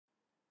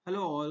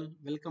Hello all,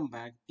 welcome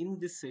back. In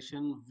this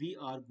session, we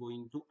are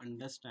going to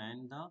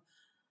understand the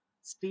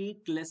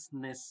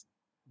statelessness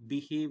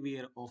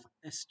behavior of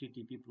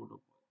HTTP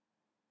protocol.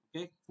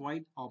 Okay,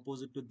 quite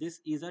opposite to this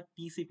is a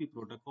TCP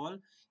protocol.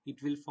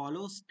 It will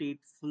follow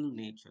stateful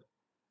nature.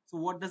 So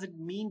what does it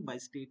mean by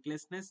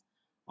statelessness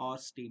or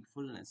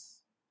statefulness,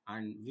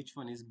 and which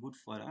one is good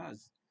for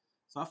us?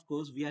 So of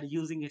course, we are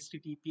using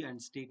HTTP and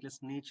stateless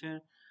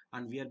nature,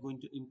 and we are going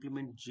to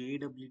implement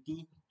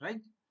JWT,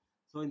 right?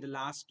 So in the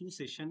last two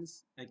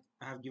sessions, I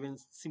have given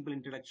simple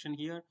introduction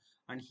here,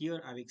 and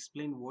here I've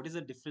explained what is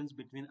the difference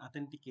between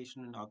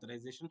authentication and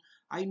authorization.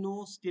 I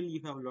know still you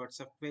have lots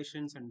of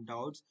questions and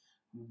doubts.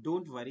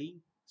 Don't worry.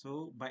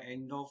 So by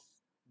end of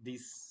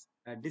this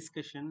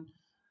discussion,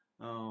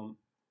 um,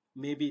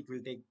 maybe it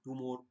will take two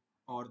more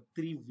or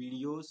three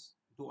videos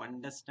to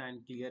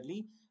understand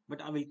clearly,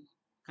 but I will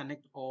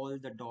connect all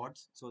the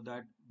dots so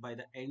that by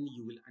the end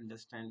you will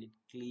understand it.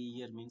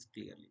 Clear means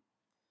clearly.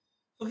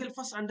 So help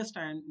us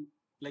understand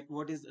like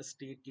what is the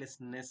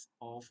statelessness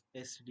of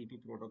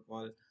HTTP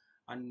protocol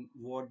and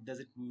what does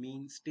it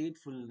mean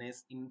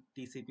statefulness in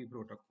TCP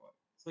protocol.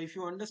 So if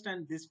you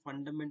understand this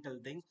fundamental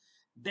thing,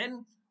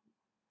 then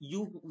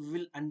you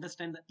will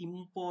understand the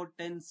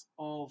importance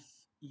of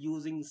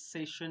using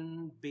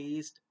session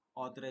based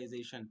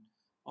authorization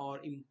or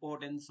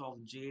importance of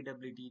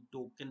JWT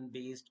token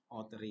based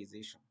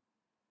authorization.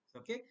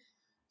 Okay,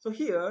 so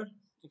here,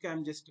 okay,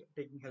 I'm just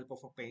taking help of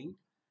a paint.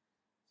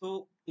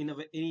 So in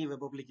any web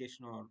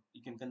application, or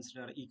you can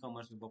consider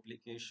e-commerce web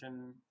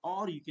application,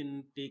 or you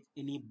can take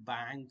any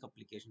bank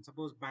application.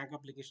 Suppose bank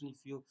application, if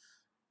you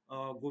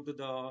go to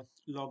the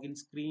login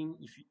screen,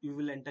 if you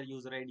will enter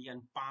user ID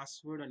and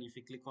password, and if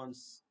you click on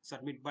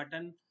submit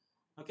button,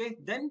 okay,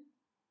 then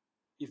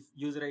if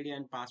user ID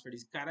and password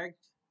is correct,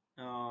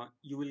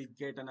 you will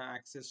get an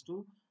access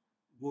to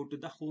go to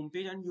the home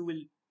page and you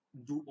will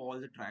do all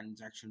the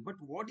transaction. But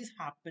what is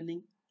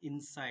happening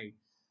inside?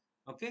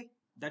 Okay,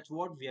 that's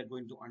what we are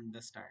going to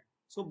understand.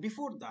 So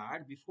before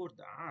that,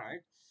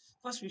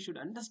 first we should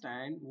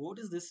understand what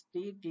is the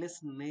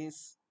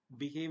statelessness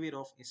behavior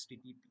of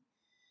HTTP.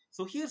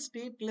 So here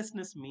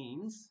statelessness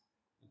means,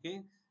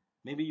 okay,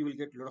 maybe you will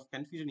get a lot of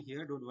confusion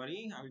here. Don't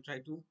worry, I will try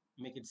to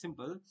make it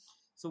simple.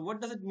 So what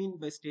does it mean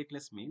by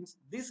stateless means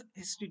this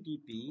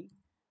HTTP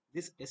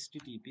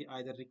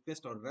either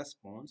request or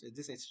response,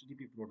 this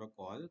HTTP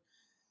protocol.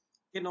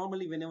 Okay,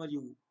 normally whenever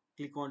you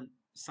click on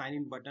sign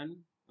in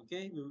button,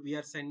 okay, we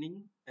are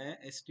sending a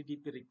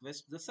HTTP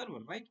request to the server,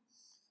 right?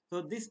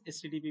 So this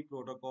HTTP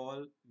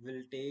protocol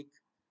will take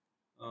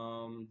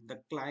the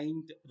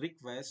client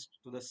request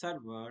to the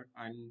server,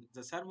 and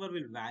the server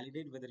will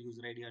validate whether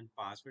user ID and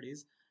password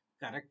is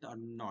correct or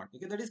not.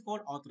 Okay, that is called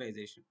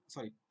authorization.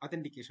 Sorry,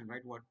 authentication,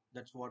 right?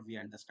 That's what we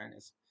understand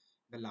as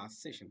the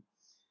last session.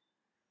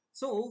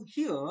 So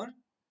here,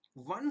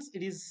 once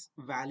it is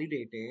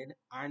validated,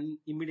 and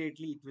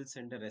immediately it will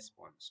send a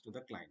response to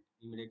the client.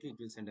 Immediately it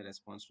will send a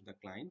response to the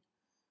client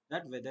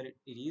that whether it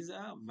is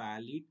a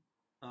valid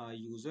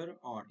user,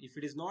 or if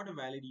it is not a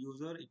valid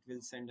user, it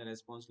will send a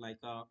response like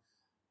a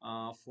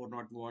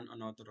 401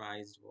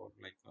 unauthorized, or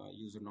like a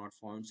user not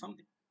found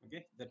something.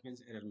 Okay, that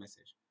means error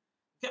message.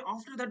 Okay,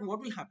 after that,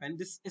 what will happen?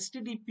 This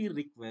HTTP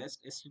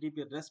request,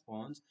 HTTP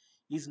response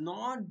is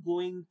not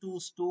going to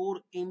store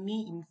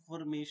any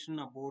information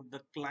about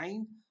the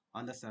client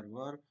on the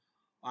server,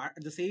 or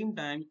at the same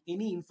time,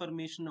 any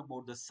information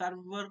about the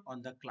server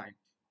on the client.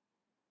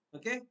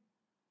 Okay,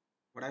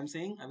 what I'm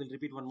saying, I will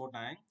repeat one more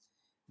time.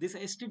 This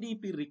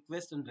HTTP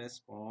request and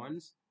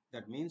response,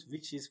 that means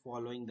which is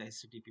following the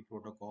HTTP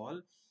protocol,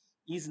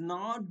 is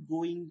not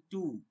going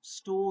to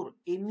store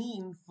any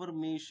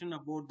information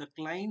about the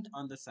client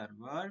on the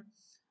server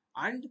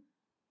and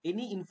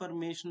any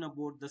information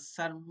about the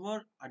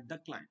server at the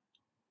client.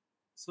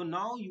 So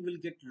now you will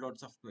get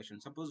lots of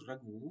questions. Suppose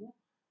Raghu,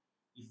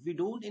 if we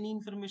don't any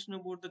information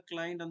about the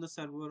client on the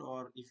server,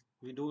 or if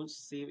we don't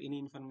save any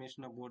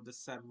information about the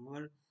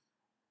server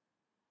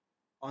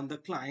on the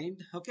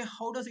client, okay,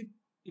 how does it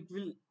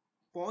will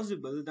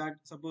possible that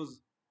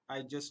suppose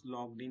I just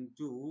logged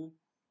into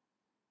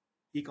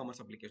e-commerce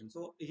application.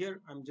 So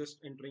here I'm just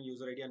entering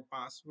user ID and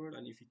password,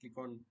 and if you click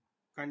on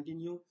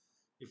continue,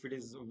 if it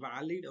is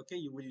valid, okay,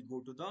 you will go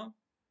to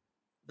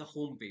the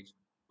home page.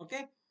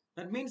 Okay,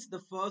 that means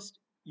the first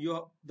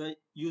the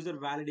user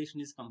validation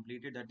is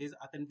completed, that is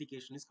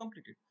authentication is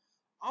completed.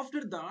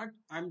 After that,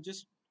 I'm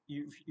just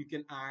you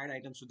can add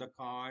items to the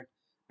cart,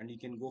 and you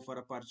can go for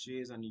a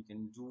purchase, and you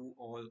can do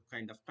all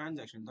kind of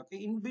transactions.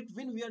 Okay, in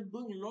between we are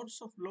doing lots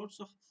of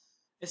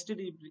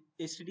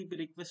HTTP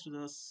requests to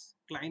the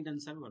client and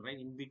server, right,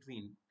 in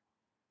between.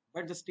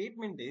 But the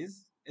statement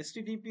is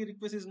HTTP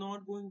request is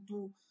not going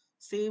to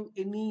save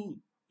any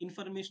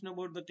information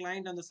about the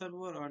client on the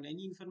server, or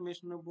any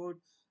information about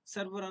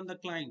server on the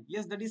client.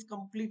 Yes, that is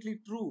completely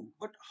true.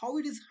 But how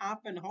it is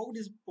happen? How it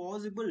is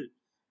possible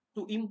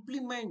to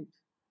implement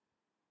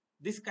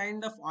this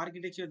kind of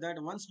architecture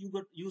that once you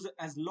got user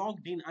as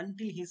logged in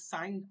until he's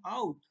signed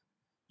out,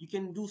 you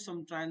can do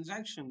some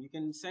transaction, you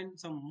can send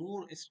some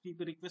more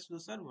HTTP requests to the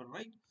server,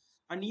 right?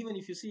 And even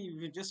if you see,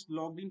 if you just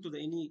logged into the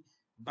any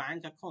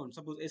bank account,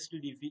 suppose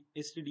SDFC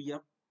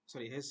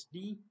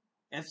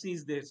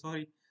is there,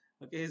 sorry.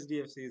 Okay,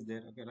 SDFC is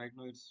there. Okay, right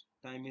now it's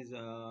time is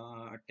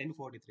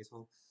 10:43,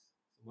 so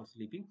we're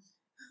sleeping.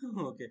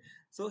 Okay,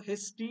 so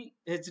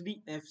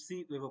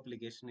HDFC web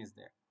application is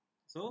there.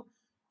 So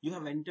you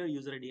have entered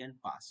user ID and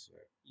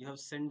password. You have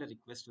sent a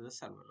request to the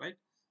server, right?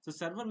 So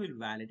server will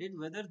validate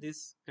whether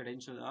these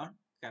credentials are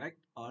correct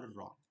or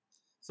wrong.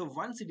 So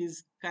once it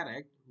is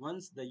correct,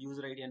 once the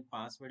user ID and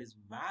password is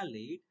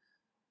valid,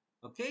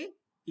 okay,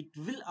 it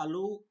will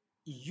allow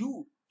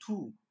you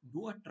to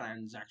do a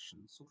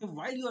transactions. Okay,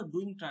 while you are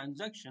doing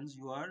transactions,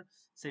 you are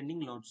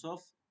sending lots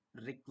of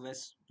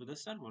requests to the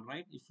server,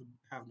 right? If you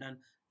have done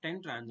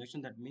 10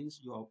 transactions, that means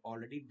you have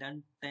already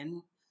done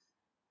 10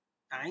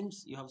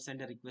 times you have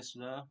sent a request to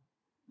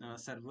the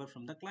server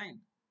from the client.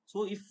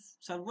 So if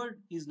server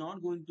is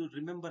not going to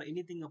remember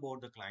anything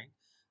about the client,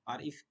 or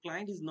if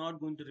client is not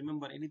going to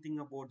remember anything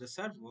about the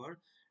server,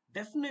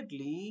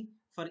 definitely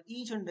for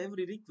each and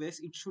every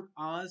request it should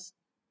ask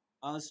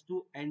us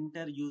to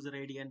enter user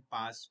ID and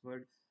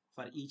password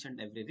for each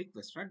and every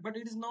request, right? But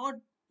it is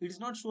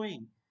not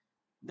showing.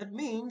 That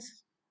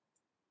means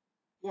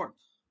what?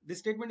 This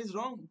statement is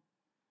wrong.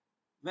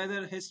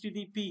 Whether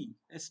HTTP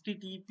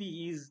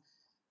is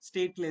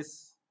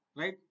stateless,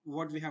 right?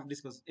 What we have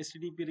discussed,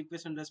 HTTP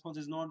request and response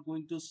is not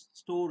going to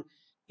store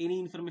any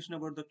information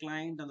about the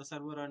client and the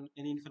server, and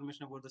any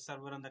information about the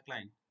server and the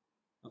client.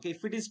 Okay,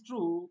 if it is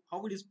true,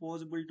 how it is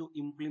possible to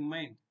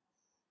implement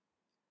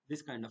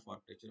this kind of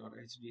architecture or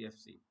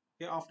HDFC?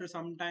 Okay, after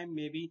some time,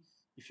 maybe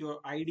if your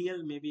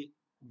ideal, maybe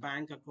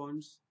bank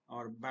accounts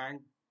or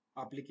bank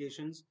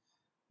applications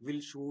will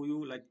show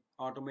you like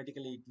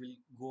automatically it will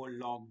go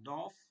logged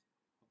off,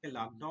 okay,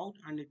 logged out,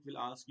 and it will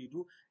ask you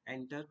to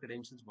enter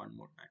credentials one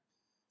more time.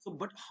 So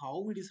but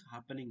how it is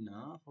happening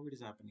now, how it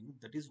is happening,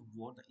 that is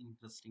what the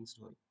interesting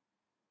story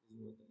is,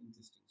 what the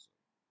interesting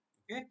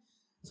story. Okay,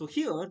 so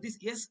here this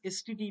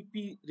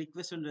HTTP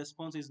request and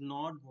response is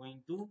not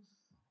going to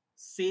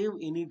save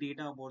any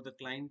data about the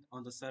client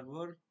on the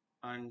server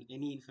and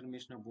any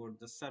information about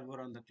the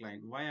server on the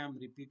client. Why I'm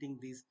repeating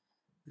these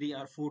 3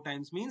 or 4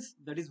 times means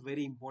that is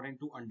very important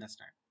to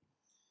understand.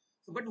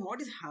 So, but what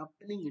is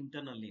happening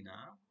internally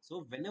now?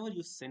 So whenever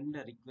you send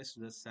a request to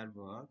the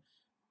server,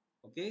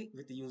 okay,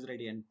 with the user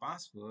ID and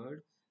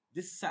password,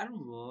 this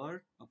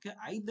server, okay,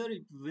 either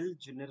it will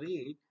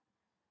generate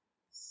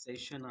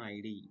session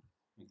ID,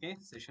 okay,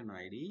 session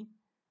ID,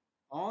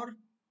 or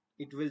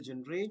it will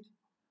generate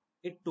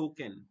a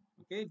token,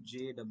 okay,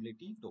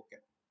 JWT token.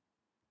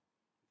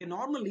 Okay,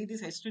 normally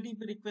this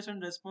HTTP request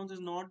and response is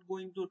not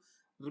going to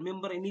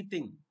remember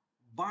anything,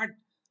 but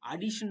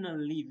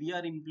additionally we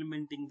are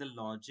implementing the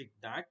logic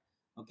that,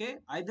 okay,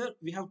 either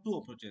we have two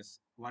approaches.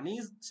 One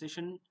is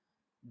session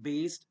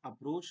based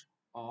approach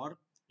or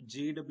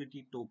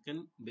JWT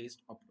token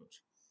based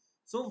approach.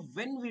 So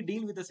when we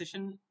deal with the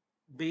session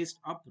based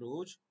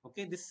approach,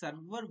 okay, this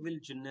server will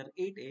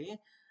generate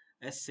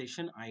a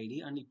session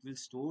ID and it will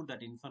store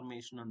that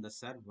information on the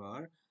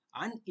server,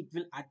 and it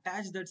will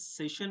attach that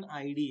session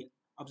ID.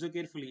 Observe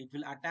carefully, it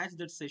will attach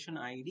that session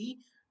ID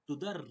to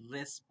the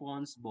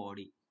response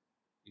body,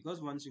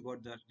 because once you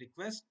got the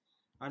request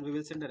and we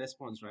will send a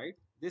response, right?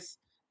 This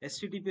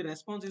HTTP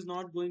response is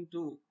not going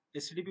to,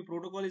 HTTP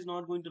protocol is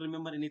not going to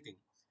remember anything,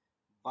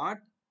 but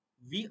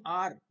we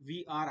are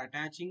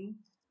attaching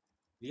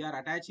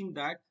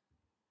that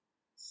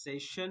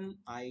session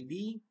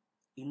ID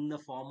in the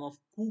form of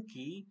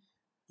cookie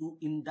to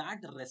in that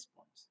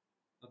response.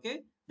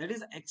 Okay, that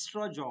is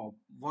extra job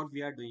what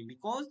we are doing,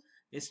 because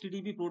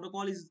HTTP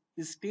protocol is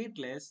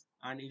stateless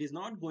and it is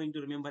not going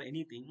to remember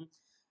anything.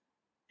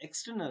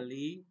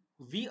 Externally,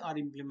 we are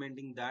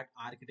implementing that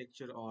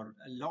architecture or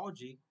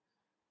logic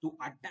to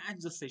attach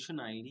the session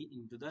ID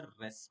into the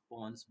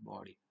response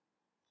body.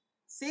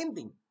 Same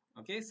thing.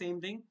 Okay, same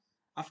thing.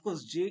 Of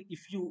course,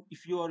 if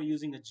you are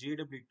using a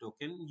JWT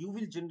token, you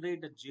will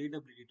generate a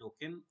JWT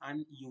token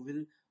and you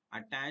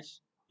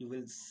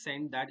will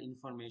send that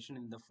information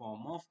in the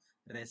form of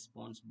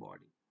response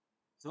body.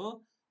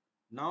 So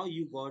now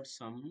you got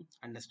some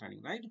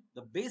understanding, right?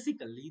 The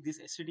basically this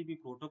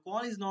HTTP protocol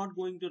is not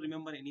going to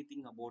remember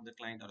anything about the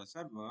client or a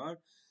server.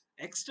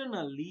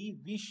 Externally,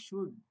 we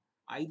should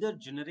either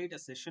generate a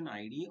session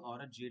ID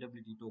or a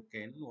JWT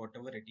token,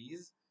 whatever it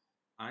is,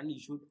 and you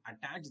should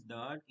attach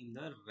that in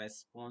the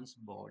response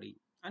body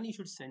and you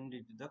should send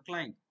it to the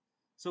client.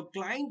 So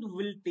client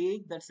will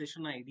take that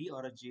session ID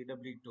or a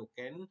JWT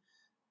token,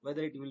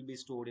 whether it will be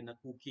stored in a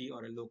cookie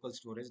or a local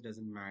storage,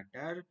 doesn't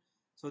matter,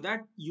 so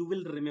that you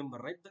will remember,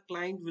 right? The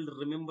client will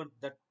remember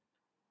that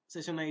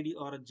session ID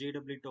or a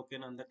JWT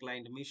token on the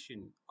client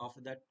machine of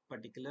that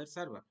particular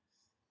server.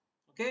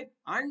 Okay,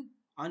 and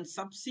on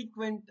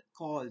subsequent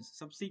calls,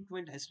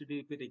 subsequent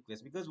HTTP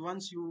requests, because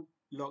once you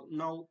log,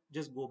 now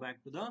just go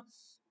back to the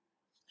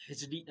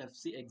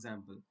HDFC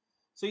example.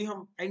 So you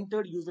have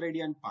entered user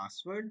ID and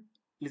password.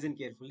 Listen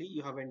carefully.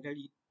 You have entered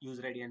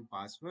user ID and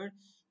password.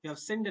 You have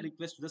sent a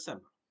request to the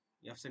server.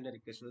 You have sent a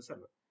request to the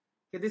server.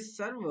 Okay, this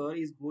server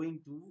is going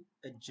to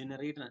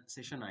generate a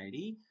session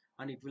ID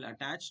and it will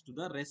attach to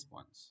the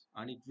response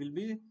and it will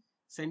be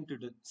send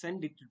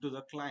it to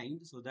the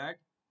client so that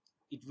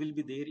it will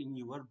be there in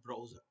your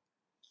browser.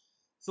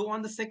 So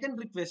on the second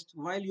request,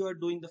 while you are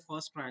doing the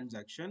first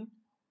transaction,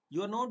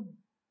 you are not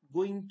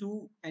going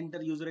to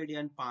enter user ID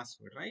and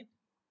password, right?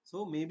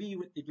 So maybe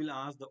it will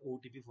ask the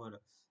OTP for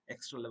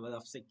extra level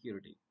of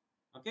security.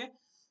 Okay.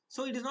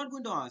 So it is not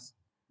going to ask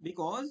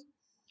because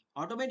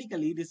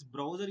automatically this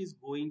browser is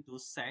going to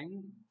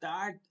send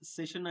that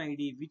session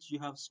ID which you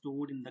have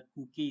stored in the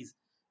cookies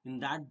in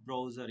that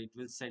browser. It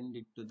will send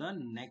it to the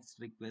next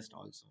request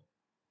also.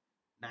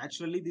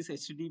 Naturally, this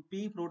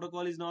HTTP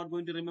protocol is not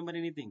going to remember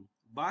anything,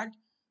 but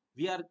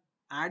we are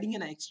adding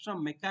an extra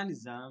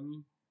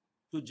mechanism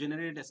to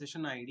generate a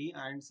session ID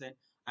and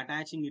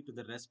attaching it to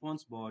the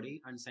response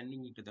body and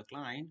sending it to the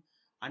client.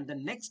 And the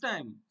next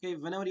time, okay,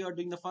 whenever you are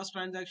doing the first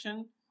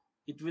transaction,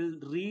 it will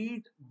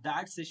read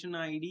that session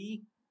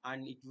ID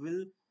and it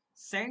will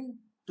send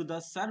to the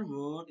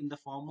server in the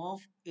form of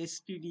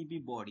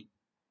HTTP body.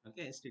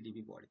 Okay,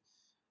 HTTP body.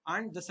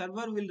 And the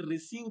server will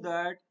receive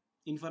that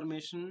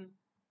information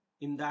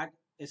in that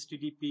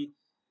HTTP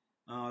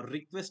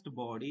request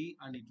body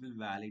and it will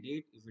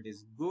validate if it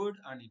is good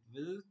and it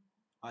will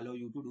allow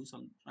you to do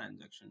some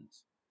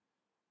transactions.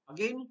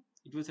 Again,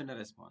 it will send a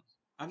response.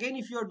 Again,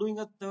 if you are doing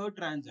a third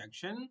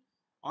transaction,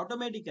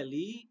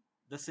 automatically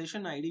the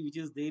session ID which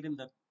is there in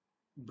the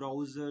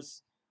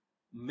browser's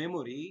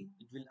memory,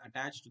 it will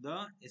attach to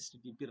the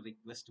HTTP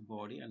request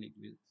body and it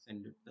will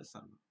send it to the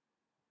server.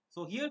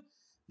 So here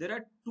there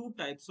are two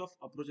types of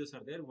approaches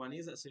are there. One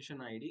is a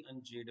session ID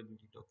and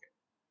JWT token.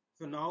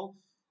 So now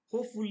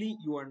hopefully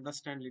you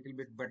understand a little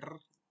bit better.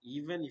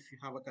 Even if you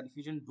have a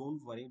confusion,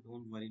 don't worry,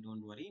 don't worry,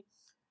 don't worry.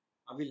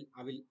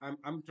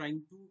 I'm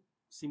trying to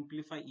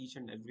simplify each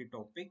and every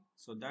topic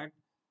so that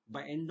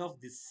by end of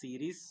this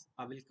series,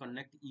 I will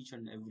connect each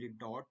and every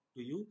dot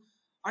to you.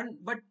 And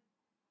but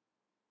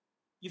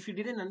if you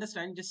didn't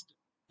understand, just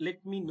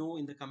let me know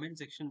in the comment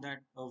section that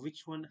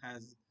which one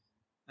has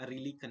a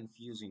really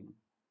confusing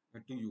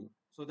to you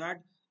so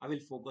that I will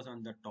focus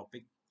on the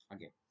topic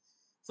again.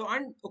 So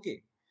and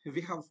okay,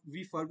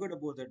 we forgot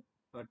about the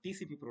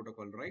TCP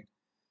protocol, right?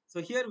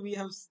 So here we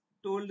have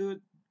told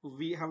you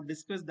we have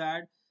discussed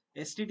that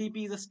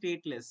HTTP is a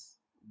stateless,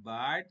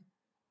 but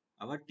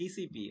our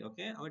TCP,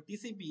 okay, our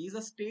TCP is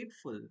a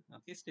stateful.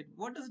 Okay,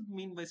 What does it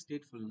mean by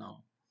stateful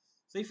now?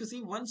 So if you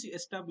see, once you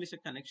establish a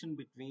connection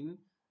between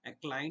a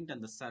client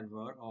and the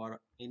server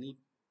or any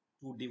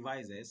two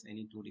devices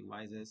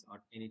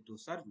or any two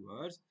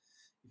servers,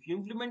 if you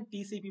implement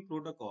TCP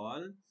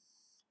protocol,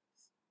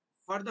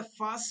 for the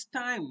first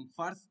time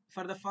for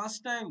the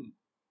first time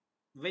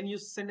when you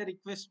send a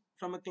request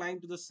from a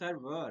client to the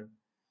server,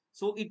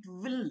 so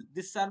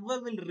the server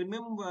will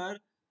remember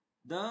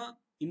the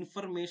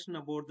information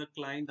about the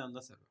client on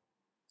the server.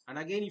 And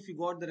again, if you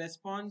got the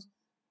response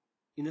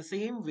in the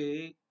same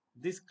way,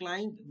 this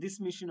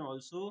machine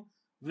also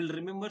will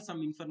remember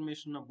some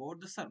information about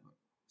the server.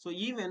 So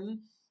even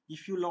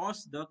if you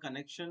lost the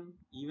connection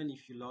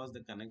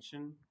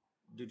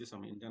due to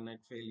some internet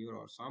failure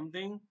or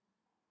something,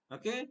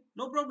 okay,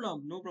 no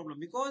problem,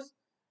 because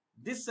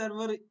this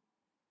server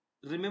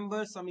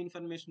remembers some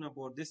information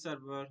about this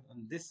server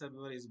and this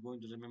server is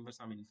going to remember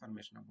some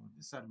information about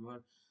this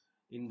server.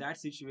 In that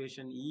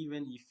situation,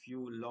 even if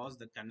you lost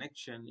the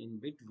connection in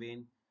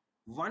between,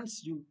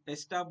 once you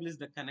establish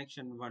the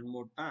connection one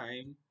more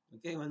time,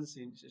 okay, once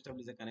you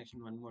establish the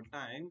connection one more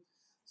time,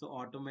 so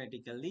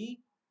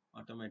automatically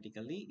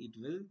it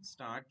will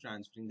start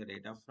transferring the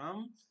data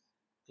from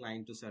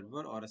client to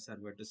server or a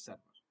server to server.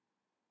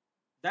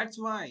 That's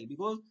why,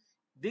 because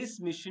this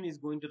machine is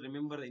going to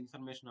remember the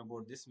information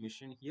about this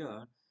machine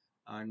here,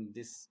 and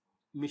this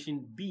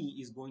machine B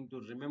is going to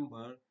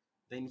remember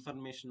the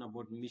information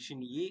about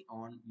machine A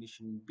on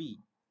machine B.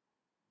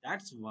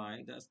 That's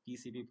why the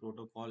TCP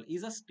protocol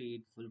is a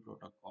stateful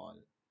protocol.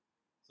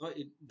 So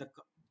it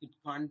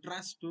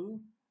contrasts to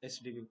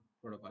HTTP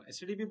protocol.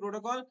 HTTP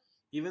protocol,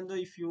 even though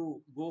if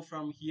you go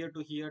from here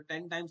to here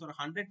 10 times or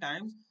 100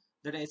 times,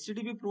 that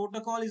HTTP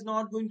protocol is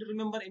not going to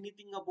remember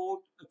anything about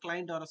a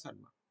client or a server.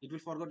 It will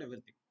forget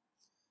everything.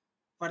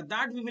 For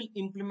that, we will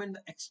implement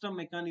the extra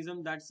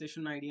mechanism, that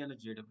session ID and a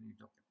JWT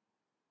token.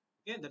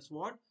 Okay, that's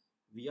what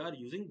we are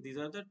using. These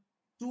are the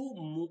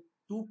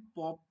two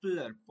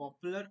popular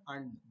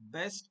and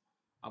best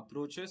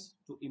approaches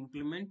to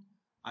implement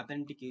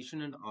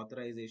authentication and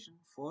authorization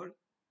for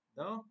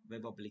the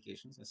web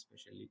applications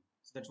especially.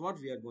 So that's what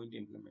we are going to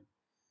implement.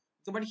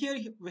 So but here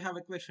we have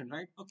a question,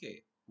 right?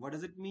 Okay, what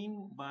does it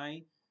mean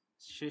by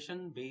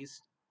session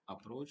based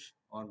approach,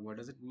 or what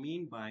does it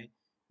mean by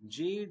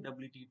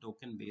JWT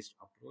token based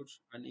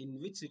approach, and in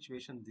which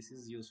situation this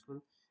is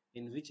useful,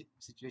 in which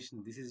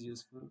situation this is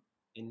useful,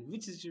 in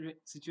which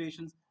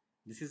situations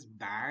this is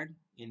bad,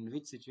 in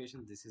which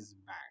situation this is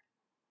bad.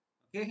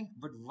 Okay,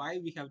 but why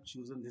we have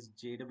chosen this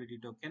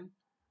JWT token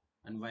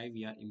and why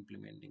we are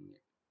implementing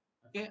it.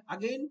 Okay,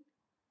 again,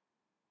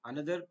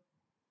 another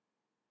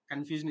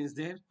confusion is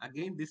there.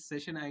 Again, this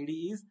session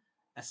ID is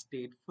a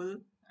stateful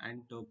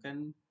and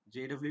token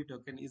JWT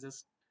token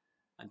is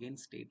again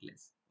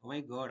stateless. Oh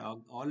my God!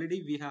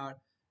 Already we have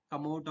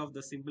come out of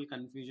the simple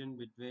confusion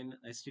between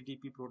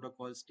HTTP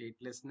protocol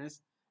statelessness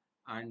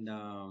and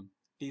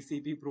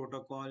TCP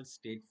protocol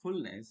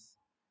statefulness.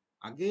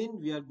 Again,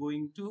 we are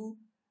going to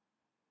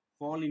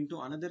fall into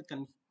another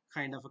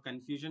kind of a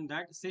confusion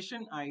that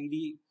session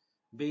ID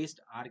based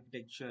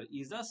architecture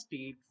is a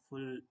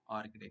stateful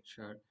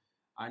architecture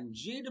and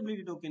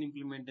JWT token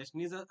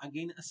implementation is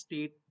again a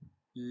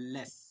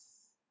stateless.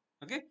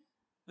 Okay,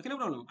 okay, no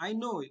problem. I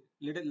know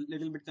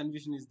little bit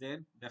confusion is there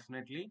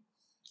definitely,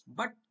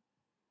 but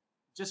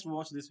just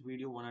watch this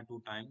video 1 or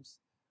 2 times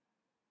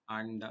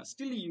and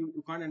still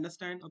you can't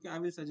understand. Okay, I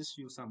will suggest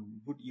you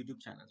some good YouTube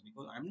channels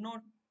because I'm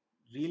not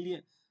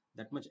really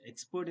that much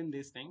expert in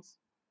these things.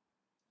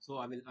 So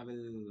I will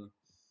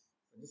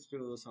suggest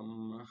you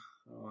some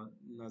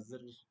Nazar.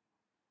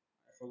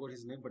 I forgot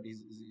his name, but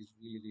he's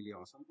really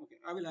awesome. Okay,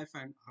 I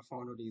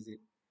found out easy.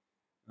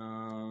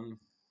 Um,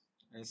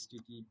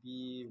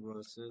 HTTP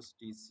versus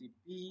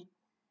TCP.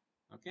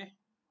 Okay,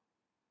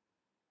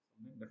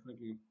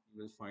 definitely you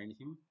will find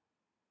him.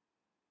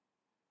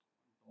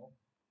 Oh,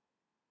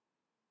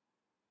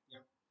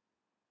 yeah.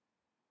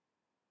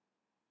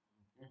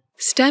 Okay.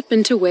 Step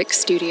into Wix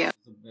Studio.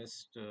 The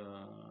best.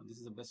 This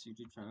is the best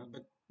YouTube channel,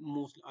 but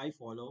mostly I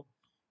follow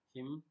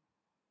him.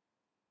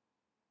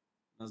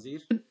 Nazir.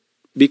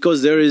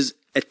 Because there is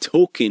a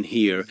token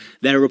here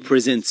that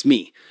represents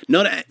me.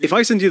 Not if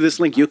I send you this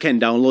link, you can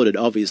download it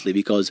obviously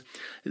because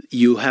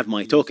you have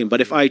my token.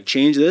 But if I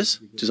change this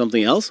to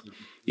something else,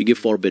 you give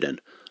forbidden,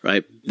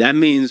 right? That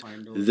means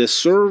the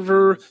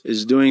server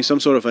is doing some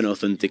sort of an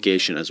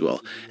authentication as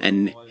well.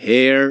 And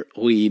here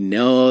we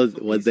know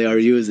what they are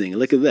using.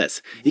 Look at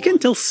this. You can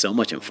tell so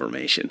much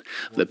information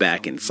of the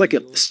backend. It's like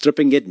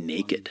stripping it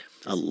naked.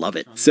 I love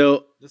it.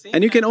 So,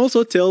 and you can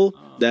also tell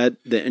that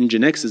the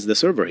Nginx is the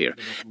server here.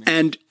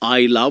 And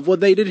I love what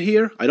they did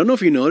here. I don't know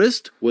if you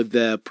noticed with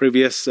the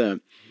previous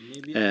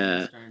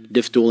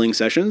diff tooling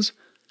sessions.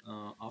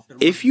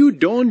 If you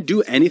don't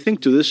do anything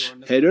to this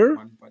header,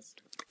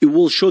 it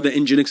will show the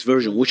Nginx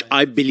version, which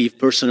I believe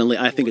personally,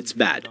 I think it's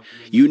bad.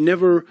 You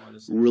never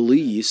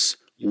release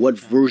what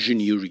version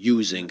you're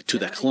using to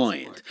the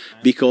client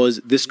because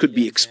this could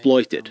be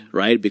exploited,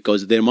 right?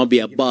 Because there might be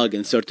a bug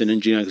in certain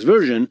Nginx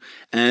version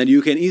and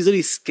you can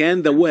easily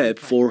scan the web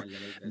for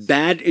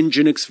bad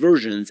Nginx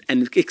versions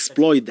and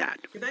exploit that,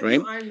 right?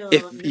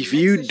 If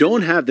you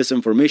don't have this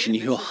information,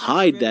 you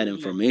hide that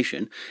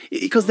information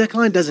because the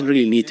client doesn't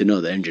really need to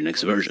know the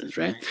Nginx versions,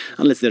 right?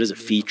 Unless there is a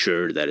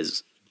feature that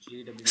is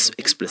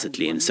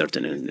explicitly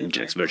inserted in an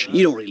Nginx version.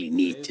 You don't really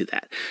need to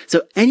that.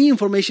 So any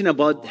information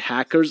about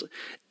hackers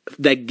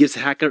that gives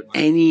hacker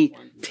any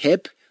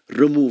tip,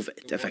 remove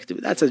it effectively.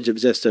 That's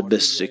just a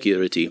best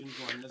security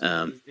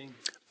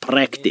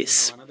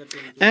practice.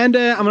 And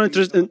I'm not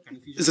interested in,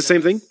 it's the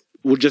same thing.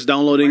 We're just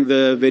downloading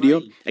the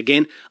video.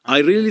 Again, I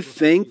really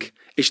think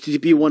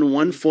HTTP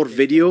 1.1 for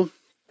video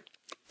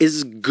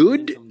is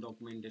good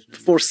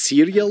for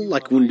serial,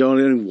 like when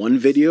downloading one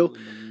video.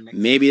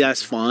 Maybe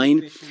that's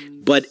fine.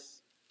 But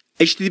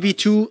HTTP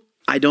 2,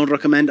 I don't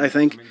recommend, I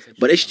think.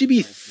 But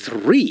HTTP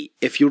 3,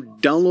 if you're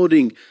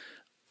downloading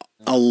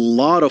a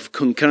lot of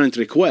concurrent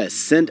requests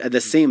sent at the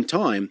same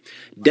time,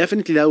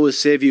 definitely that will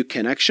save you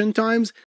connection times